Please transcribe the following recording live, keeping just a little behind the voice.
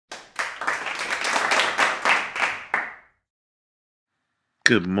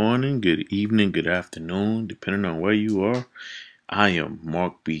Good morning, good evening, good afternoon, depending on where you are. I am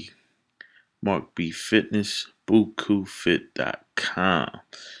Mark B Fitness, BukuFit.com.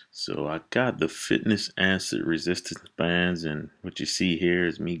 So I got the fitness answer resistance bands, and what you see here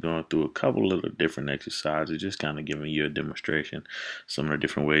is me going through a couple of the different exercises, just kind of giving you a demonstration, some of the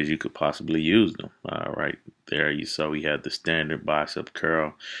different ways you could possibly use them. Right there, you saw we had the standard bicep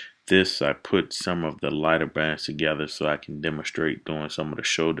curl. This, I put some of the lighter bands together so I can demonstrate doing some of the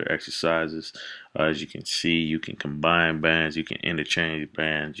shoulder exercises. As you can see, you can combine bands, you can interchange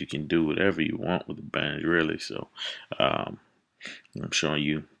bands, you can do whatever you want with the bands, really. So um, I'm showing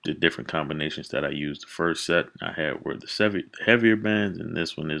you the different combinations that I used. The first set I had were the heavier bands, and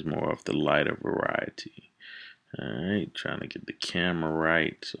this one is more of the lighter variety. Alright, trying to get the camera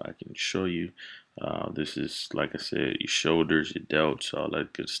right so I can show you. This is, like I said, your shoulders, your delts, all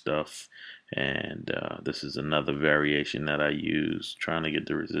that good stuff. And this is another variation that I use, trying to get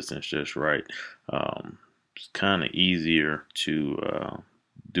the resistance just right. It's kind of easier to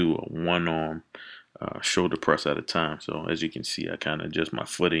do a one arm shoulder press at a time. So as you can see, I kind of adjust my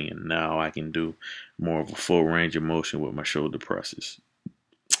footing, and now I can do more of a full range of motion with my shoulder presses.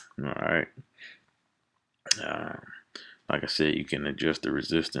 All right. Uh, like I said, you can adjust the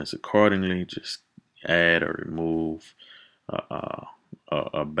resistance accordingly. Just add or remove uh, uh,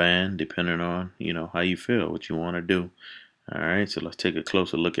 a band depending on how you feel, what you want to do. All right, so let's take a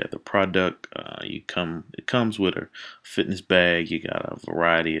closer look at the product. It comes with a fitness bag. You got a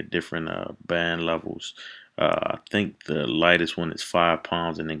variety of different band levels. I think the lightest one is 5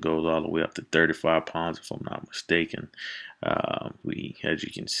 pounds, and it goes all the way up to 35 pounds, if I'm not mistaken. As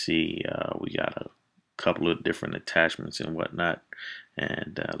you can see, we got a couple of different attachments and whatnot,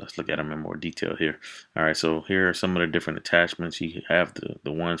 and let's look at them in more detail here. All right, so here are some of the different attachments. You have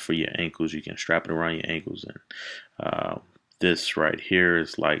the ones for your ankles. You can strap it around your ankles, and this right here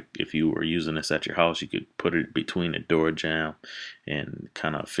is like if you were using this at your house, you could put it between the door jamb and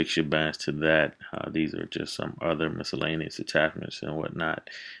kind of fix your bands to that. These are just some other miscellaneous attachments and whatnot.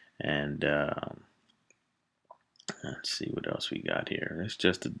 And let's see what else we got here. It's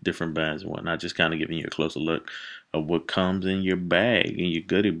just the different bands and whatnot. Just kind of giving you a closer look of what comes in your bag, in your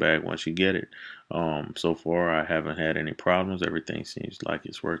goodie bag once you get it. So far, I haven't had any problems. Everything seems like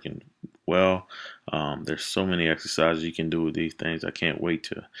it's working well. There's so many exercises you can do with these things. I can't wait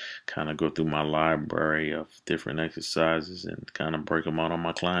to kind of go through my library of different exercises and kind of break them out on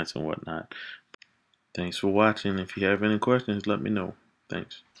my clients and whatnot. Thanks for watching. If you have any questions, let me know.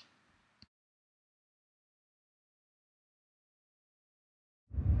 Thanks.